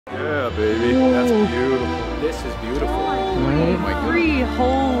Yeah, baby. That's beautiful. This is beautiful. Oh my God.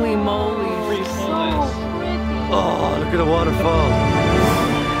 Holy moly. Oh, look at the waterfall.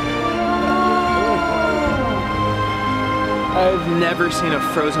 I've never seen a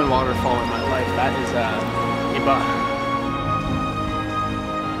frozen waterfall in my life. That is iba.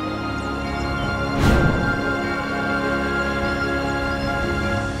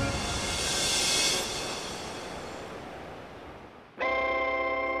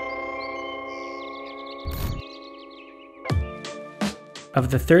 Of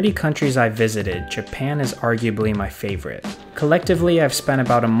the 30 countries I've visited, Japan is arguably my favorite. Collectively, I've spent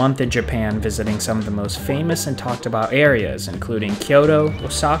about a month in Japan visiting some of the most famous and talked about areas, including Kyoto,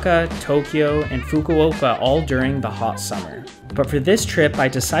 Osaka, Tokyo, and Fukuoka, all during the hot summer. But for this trip, I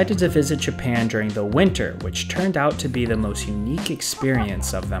decided to visit Japan during the winter, which turned out to be the most unique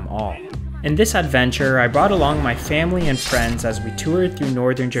experience of them all. In this adventure, I brought along my family and friends as we toured through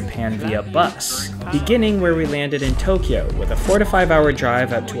northern Japan via bus, beginning where we landed in Tokyo with a 4 to 5 hour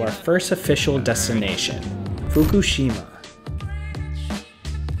drive up to our first official destination, Fukushima.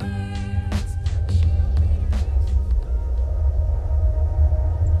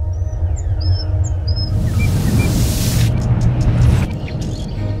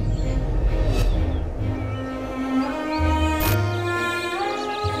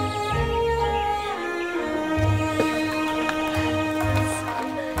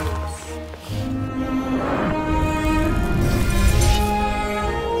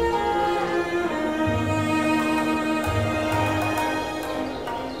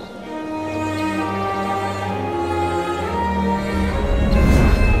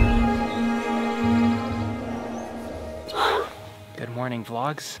 Morning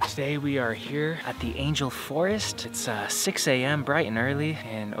vlogs. Today we are here at the Angel Forest. It's 6 a.m. bright and early,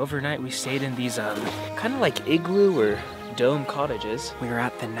 and overnight we stayed in these kind of like igloo or dome cottages. We are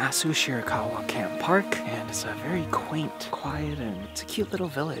at the Nasu Shirakawa Camp Park, and it's a very quaint, quiet, and it's a cute little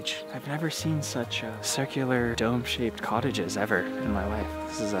village. I've never seen such circular dome-shaped cottages ever in my life.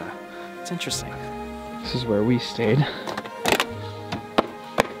 This is it's interesting. This is where we stayed.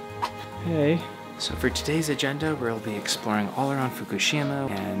 Hey. So for today's agenda, we'll be exploring all around Fukushima,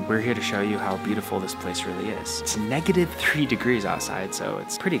 and we're here to show you how beautiful this place really is. It's -3 degrees outside, so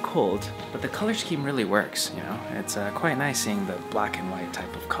it's pretty cold, but the color scheme really works, you know? It's quite nice seeing the black and white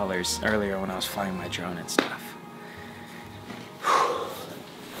type of colors earlier when I was flying my drone and stuff.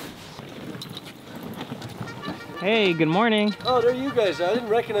 Hey, good morning. Oh, there you guys are. I didn't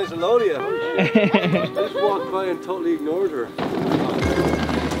recognize Elodia. I just walked by and totally ignored her.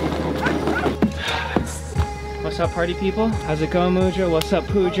 What's up, party people? How's it going, Muja? What's up,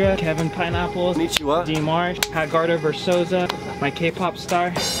 Pooja? Kevin Pineapples. Konnichiwa. D Marsh. Pat Garter Versosa. My K-pop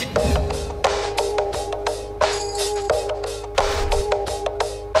star.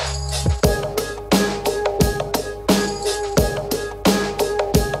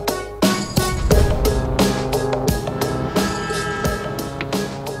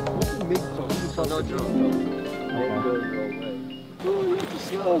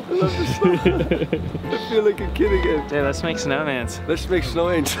 I love the snow. I feel like a kid again. Dude, let's make snowmans. Let's make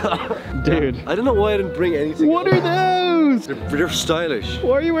snowmans. Dude. I don't know why I didn't bring anything. What are those? They're stylish.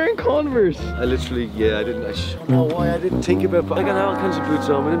 Why are you wearing Converse? I literally, yeah, I didn't. I don't know why I didn't think about it, but I got all kinds of boots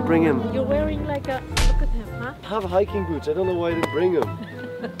on. I didn't bring them. You're wearing like a, look at him, huh? I have hiking boots. I don't know why I didn't bring them.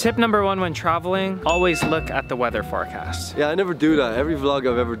 Tip number 1 when traveling, always look at the weather forecast. Yeah, I never do that. Every vlog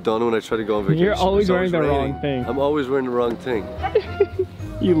I've ever done when I try to go on vacation, You're always it's wearing the raining. wrong thing. I'm always wearing the wrong thing.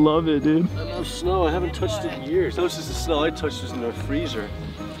 You love it, dude. I love snow. I haven't touched it in years. Closest to snow I touched was in the freezer.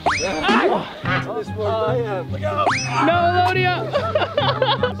 This one I am. Look out! No, Elodia!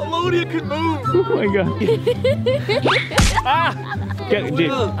 Elodia can move! Oh my god. Get, dude,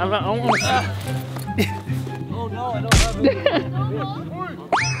 I don't want to. Oh no, I don't have it.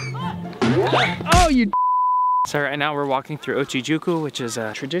 Oh, you. So right now we're walking through Ochijuku, which is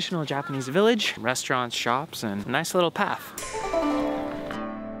a traditional Japanese village, restaurants, shops, and a nice little path.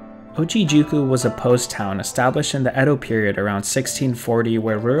 Ochijuku was a post town established in the Edo period around 1640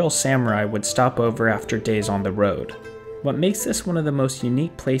 where rural samurai would stop over after days on the road. What makes this one of the most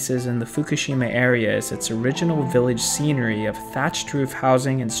unique places in the Fukushima area is its original village scenery of thatched roof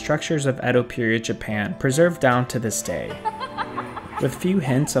housing and structures of Edo period Japan preserved down to this day. With few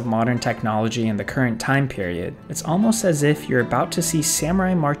hints of modern technology in the current time period, it's almost as if you're about to see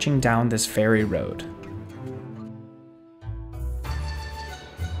samurai marching down this very road.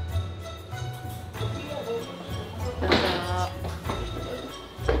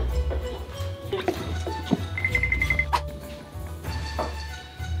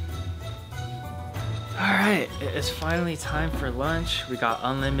 Alright, it's finally time for lunch. We got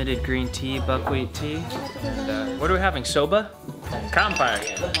unlimited green tea, buckwheat tea. And, what are we having, soba? Kanpai.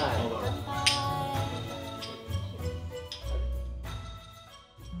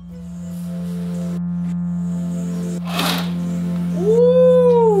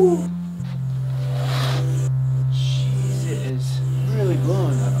 Woo! Jeez, it is really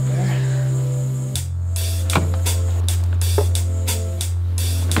blowing up there.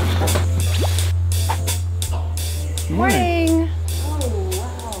 Morning! Oh,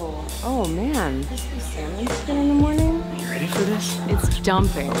 wow. Oh, man. This is salmon skin in the morning? Are you ready for this? It's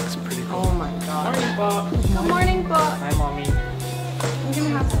dumping. Looks pretty cool. Oh my god. Morning, Bob. Good morning, Bob. Hi, Mommy. I'm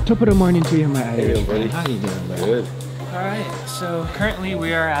gonna have Top of the morning to you, my Hey, buddy. How you doing, man? Good. Alright, so currently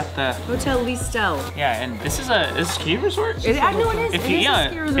we are at the Hotel Listel. yeah, and this is a ski resort? I know it is. If It you, is a yeah,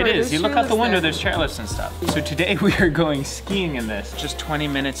 ski resort. it is. There's You look out the chairlifts window, there. there's chairlifts and stuff. So today we are going skiing in this, just 20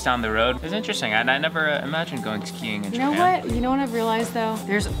 minutes down the road. It's interesting. I never imagined going skiing in You know Japan. what? You know what I've realized though?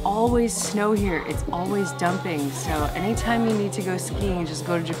 There's always snow here. It's always dumping. So anytime you need to go skiing, just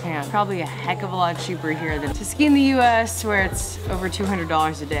go to Japan. Probably a heck of a lot cheaper here than to ski in the US where it's over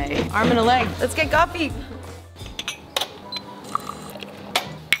 $200 a day. Arm and a leg. Let's get coffee.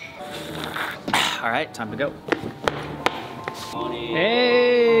 All right, time to go.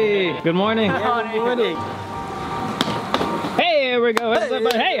 Hey, good morning. Good morning. Hey, here we go.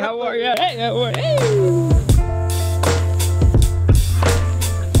 Hey, how are you? Hey, how are you? Hey.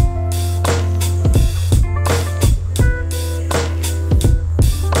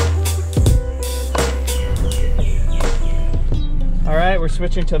 All right, we're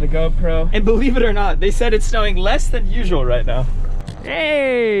switching to the GoPro. And believe it or not, they said it's snowing less than usual right now.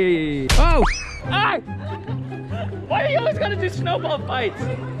 Hey! Oh! Ah! Why do you always gotta do snowball fights?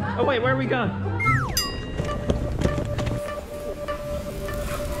 Oh wait, where are we going?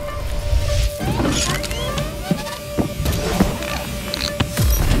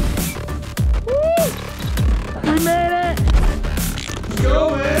 Woo! We made it!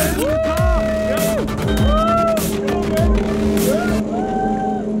 Go in! Go!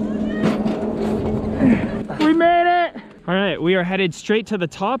 We made it! All right, we are headed straight to the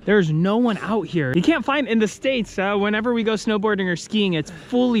top. There's no one out here. You can't find in the States, whenever we go snowboarding or skiing, it's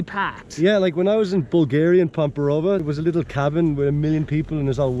fully packed. Yeah, like when I was in Bulgaria in Pomperova, it was a little cabin with 1 million people and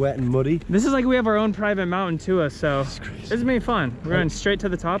it's all wet and muddy. This is like we have our own private mountain to us, so this is gonna be fun. We're going straight to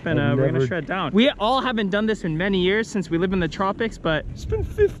the top and we're gonna shred down. We all haven't done this in many years since we live in the tropics, but It's been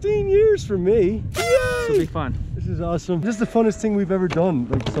 15 years for me. this will be fun. This is awesome. This is the funnest thing we've ever done,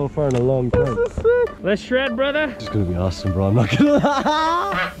 like so far in a long time. This is sick. Let's shred, brother. This is gonna be awesome, bro. I'm not gonna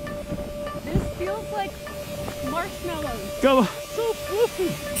lie. This feels like marshmallows. Go. So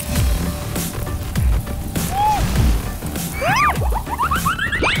fluffy.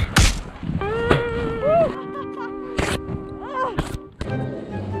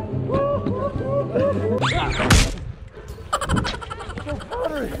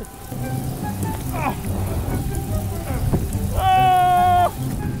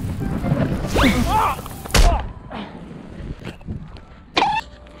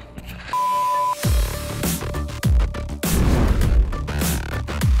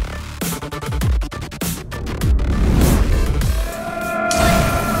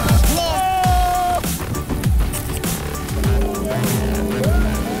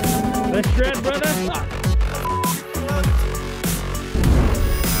 Let's shred, brother.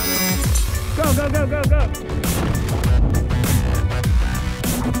 Go, go, go, go, go.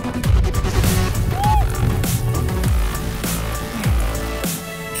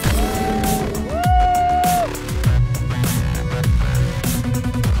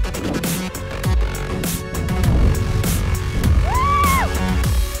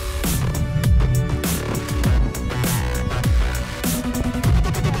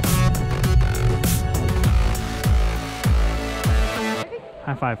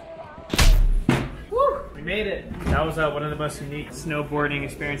 High five. Woo! We made it. That was one of the most unique snowboarding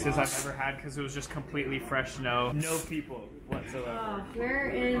experiences I've ever had because it was just completely fresh snow. No people whatsoever. We're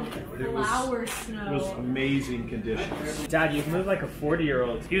in flower It was snow. amazing conditions. Dad, you moved like a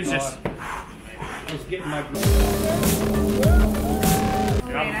 40-year-old. He was just... I was getting my...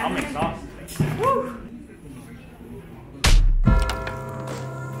 Dude, I'm exhausted.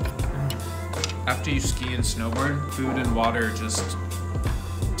 After you ski and snowboard, food and water just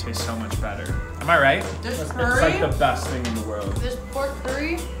taste so much better. Am I right? This It's curry, like the best thing in the world. this pork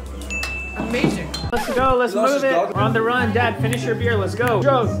curry, amazing. Let's go, let's lost move his it. dog. We're on the run. Dad, finish your beer, let's go.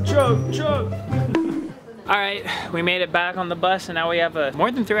 Chug, chug, chug. All right, we made it back on the bus, and now we have a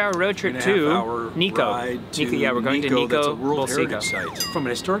more than 3-hour road trip to Nikko. Yeah, we're going to Nikko. That's a World Heritage Site. From an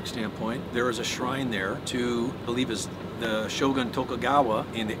historic standpoint, there is a shrine there to, I believe, is the Shogun Tokugawa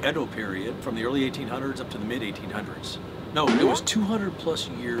in the Edo period, from the early 1800s up to the mid 1800s. No, it was 200 plus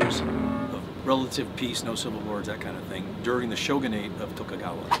years of relative peace, no civil wars, that kind of thing, during the shogunate of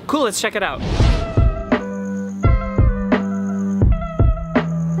Tokugawa. Cool, let's check it out.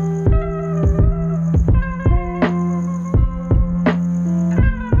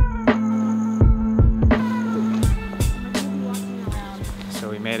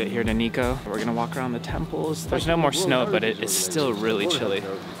 Made it here to Nikko. We're gonna walk around the temples. There's no more snow, but it is still really chilly.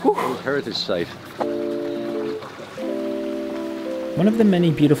 World Heritage Site. One of the many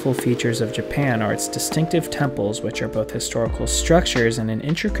beautiful features of Japan are its distinctive temples, which are both historical structures and an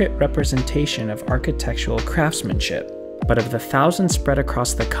intricate representation of architectural craftsmanship. But of the thousands spread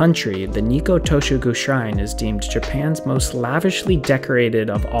across the country, the Nikko Toshugu Shrine is deemed Japan's most lavishly decorated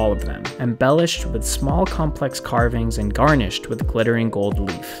of all of them, embellished with small complex carvings and garnished with glittering gold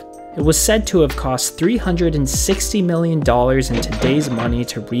leaf. It was said to have cost $360 million in today's money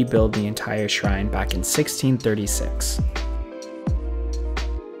to rebuild the entire shrine back in 1636.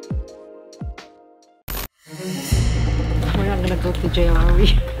 We're not gonna go to jail, are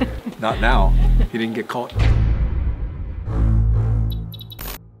we? Not now. He didn't get caught.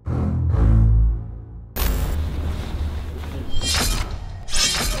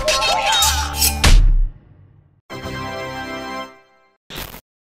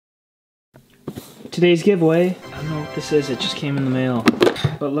 Today's giveaway, I don't know what this is, it just came in the mail.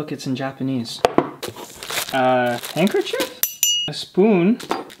 But look, it's in Japanese. Handkerchief? A spoon,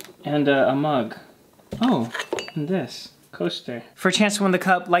 and a mug. Oh, and this, coaster. For a chance to win the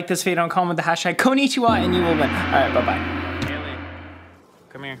cup, like this video and comment with the hashtag Konnichiwa and you will win. Alright, bye-bye. Haley,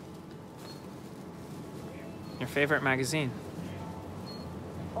 come here. Your favorite magazine.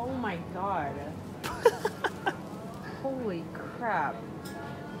 Oh my god. Holy crap.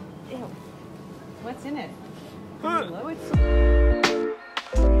 Ew. What's in it? Hello, it's